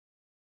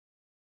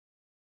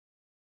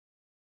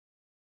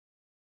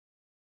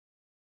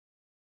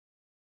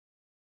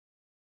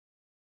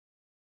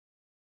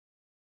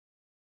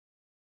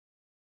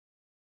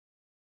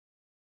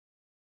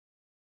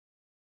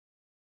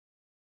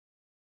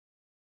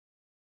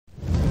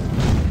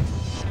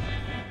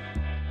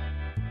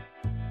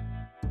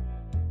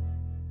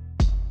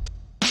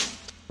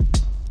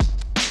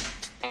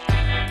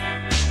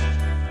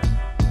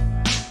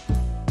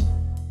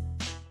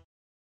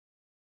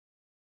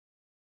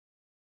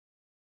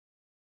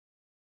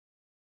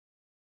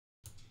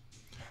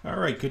All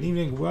right, good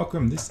evening,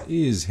 welcome. This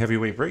is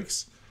Heavyweight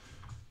Breaks,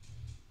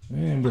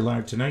 and we're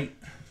live tonight.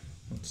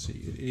 Let's see,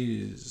 it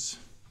is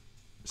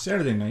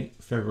Saturday night,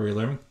 February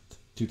 11th,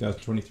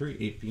 2023,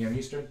 8 p.m.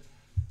 Eastern.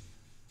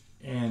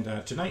 And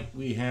tonight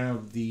we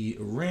have the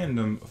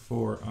random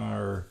for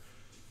our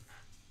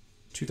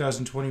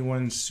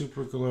 2021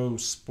 Super Glow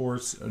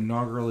Sports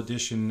Inaugural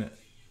Edition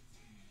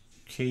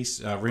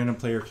case, random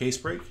player case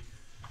break.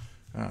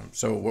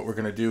 So what we're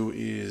going to do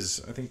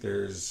is, I think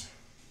there's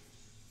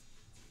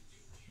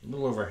a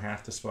little over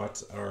half the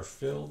spots are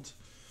filled.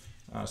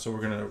 So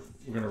we're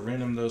gonna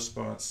random those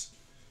spots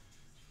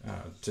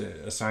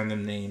to assign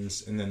them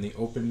names, and then the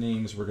open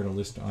names we're gonna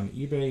list on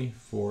eBay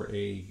for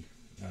a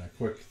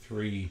quick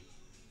three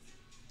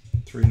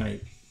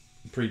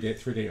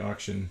day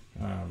auction.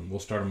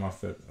 We'll start them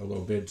off at a low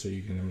bid, so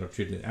you can end up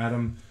treating it at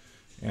them,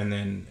 and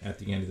then at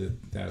the end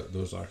of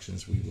those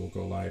auctions, we will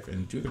go live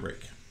and do the break.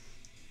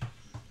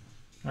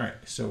 All right,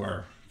 so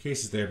our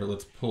case is there, but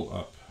let's pull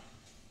up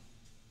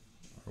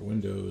our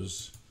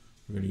windows.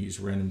 We're going to use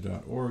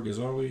random.org as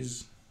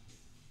always.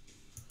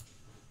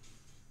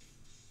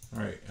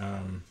 All right,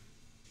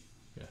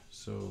 yeah,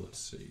 so let's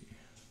see.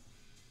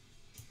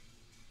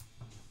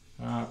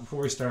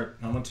 Before we start,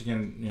 once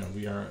again,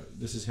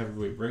 this is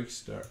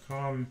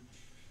heavyweightbreaks.com.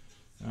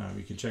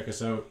 You can check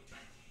us out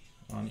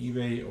on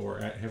eBay or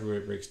at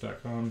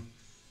heavyweightbreaks.com.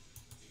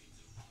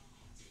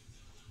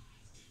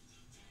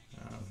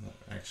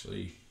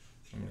 Actually,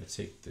 I'm going to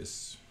take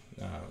this.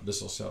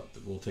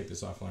 We'll take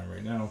this offline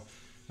right now.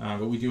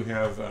 But we do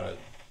have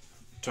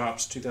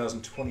Topps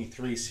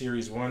 2023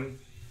 Series 1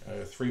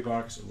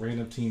 3-box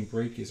random team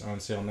break is on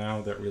sale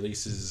now. That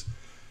releases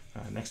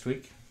next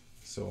week,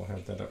 so we'll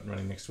have that up and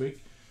running next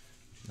week.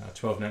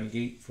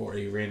 $12.98 for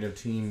a random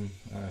team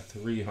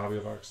 3 hobby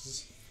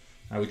boxes.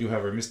 We do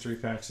have our mystery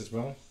packs as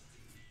well.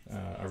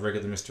 Our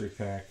regular mystery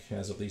pack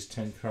has at least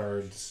 10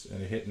 cards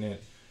and a hit in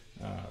it.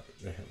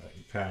 They have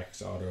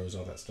packs, autos,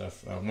 all that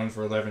stuff. 1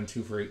 for 11,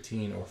 2 for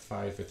 18, or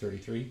 5 for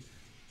 33.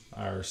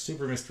 Our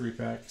super mystery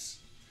packs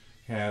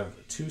have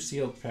 2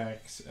 sealed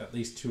packs, at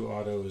least 2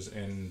 autos,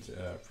 and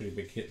a pretty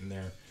big hit in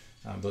there.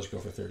 Those go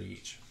for 30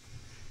 each.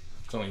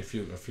 There's only a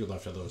few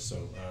left of those,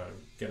 so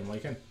get them while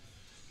you can.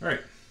 All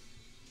right.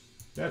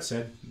 That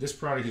said, this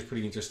product is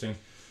pretty interesting.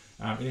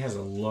 It has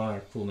a lot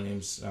of cool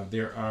names.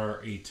 There are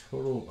a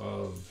total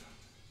of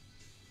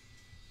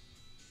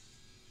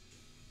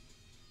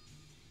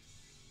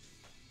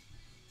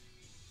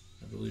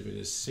I believe it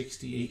is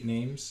 68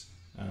 names.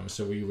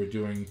 So we were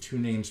doing 2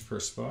 names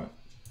per spot.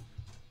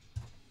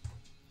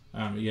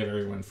 You have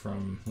everyone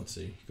from, let's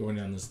see, going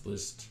down this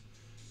list.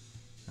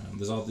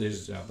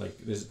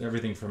 There's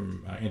everything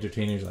from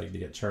entertainers, like you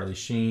get Charlie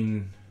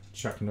Sheen,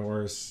 Chuck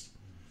Norris,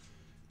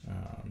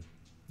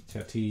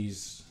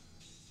 Tatis,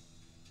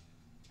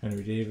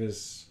 Henry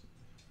Davis,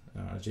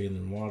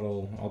 Jalen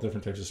Waddle, all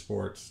different types of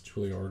sports.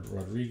 Julio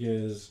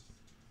Rodriguez,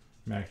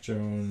 Mac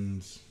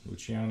Jones,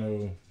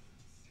 Luciano.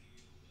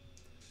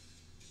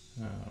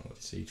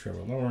 Let's see,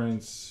 Trevor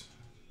Lawrence.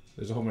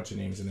 There's a whole bunch of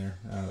names in there.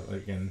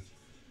 Again,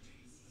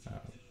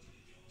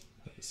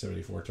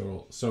 74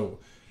 total. So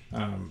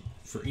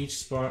for each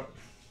spot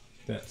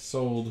that's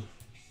sold,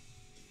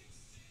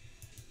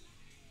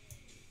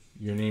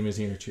 your name is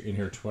in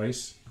here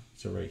twice.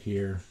 So right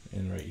here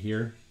and right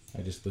here.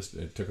 I just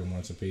took them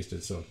once and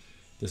pasted. So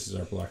this is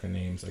our block of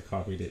names. I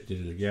copied it,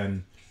 did it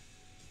again.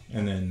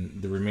 And then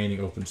the remaining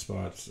open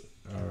spots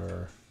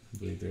are, I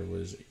believe there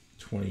was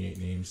 28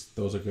 names.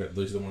 Those are good.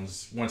 Those are the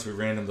ones, once we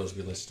random, those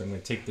will be listed. I'm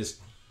going to take this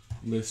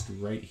list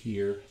right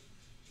here.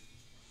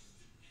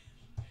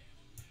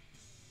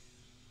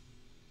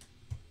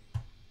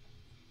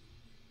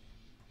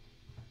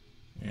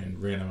 And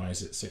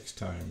randomize it 6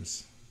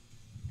 times.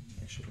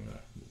 Actually, I'm going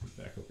to move it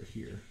back over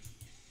here.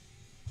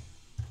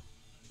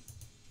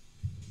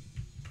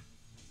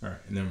 All right,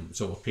 and then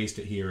so we'll paste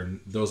it here, and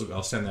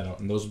I'll send that out,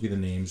 and those will be the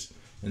names,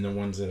 and the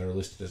ones that are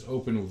listed as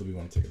open will be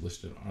ones that get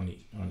listed on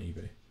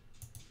eBay,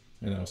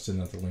 and I'll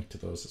send out the link to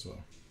those as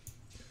well.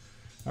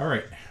 All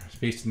right,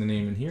 pasting the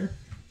name in here.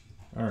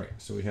 All right,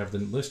 so we have the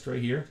list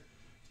right here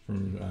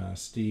from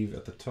Steve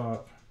at the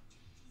top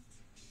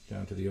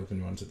down to the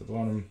open ones at the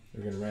bottom.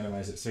 We're going to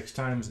randomize it 6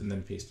 times and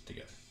then paste it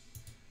together.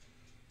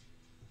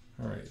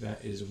 All right,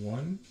 that is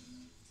 1.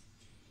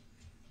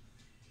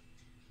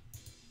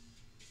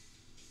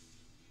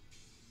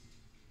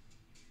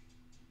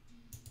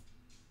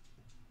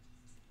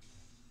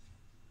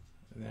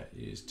 That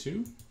is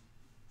 2,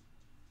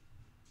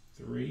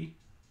 3,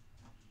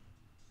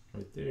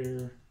 right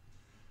there,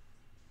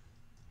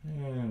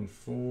 and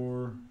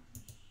 4.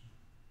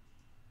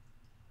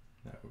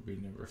 That would be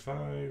number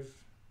 5.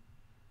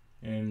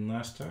 And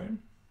last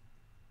time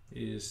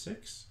is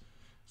 6.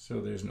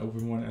 So there's an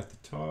open one at the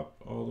top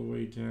all the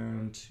way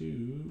down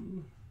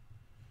to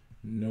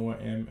Noah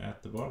M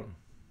at the bottom.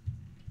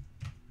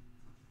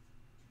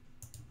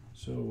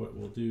 So what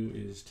we'll do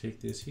is take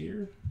this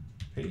here,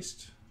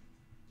 paste.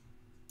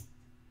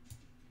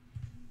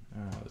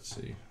 Let's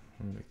see,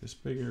 I'm gonna make this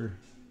bigger.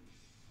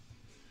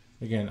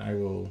 Again, I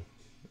will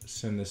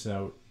send this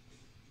out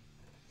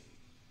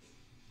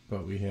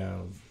but we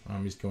have,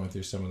 he's going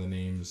through some of the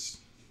names.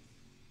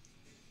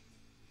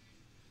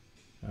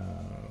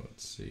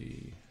 Let's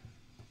see.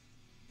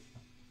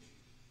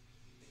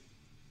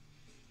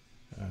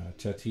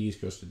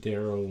 Tatis goes to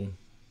Daryl.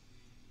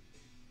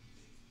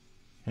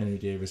 Henry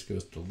Davis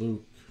goes to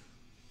Luke.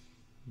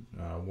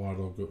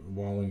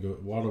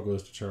 Waddle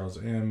goes to Charles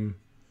M.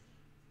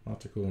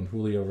 Montico and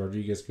Julio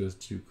Rodriguez goes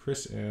to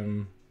Chris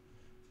M.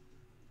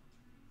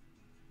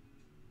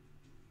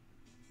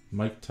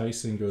 Mike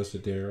Tyson goes to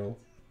Daryl.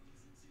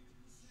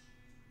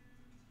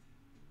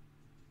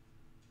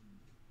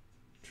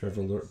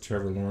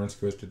 Trevor Lawrence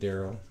goes to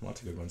Daryl.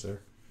 Lots of good ones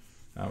there.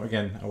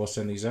 Again, I will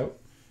send these out,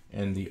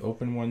 and the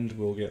open ones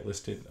will get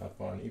listed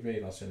up on eBay,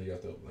 and I'll send you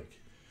out the link.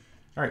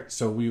 All right,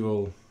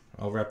 so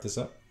I'll wrap this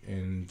up,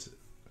 and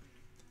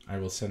I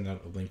will send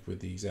out a link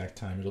with the exact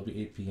time. It'll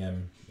be 8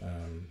 p.m.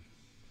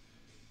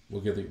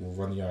 We'll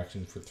run the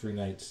auction for 3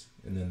 nights,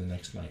 and then the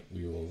next night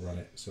we will run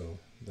it. So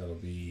that'll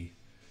be,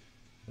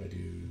 I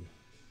do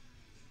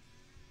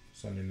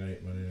Sunday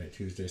night, Monday night,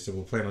 Tuesday. So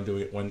we'll plan on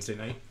doing it Wednesday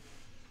night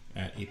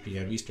at 8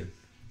 p.m. Eastern.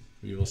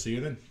 We will see you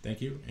then. Thank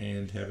you,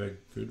 and have a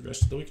good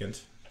rest of the weekend.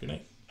 Good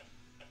night.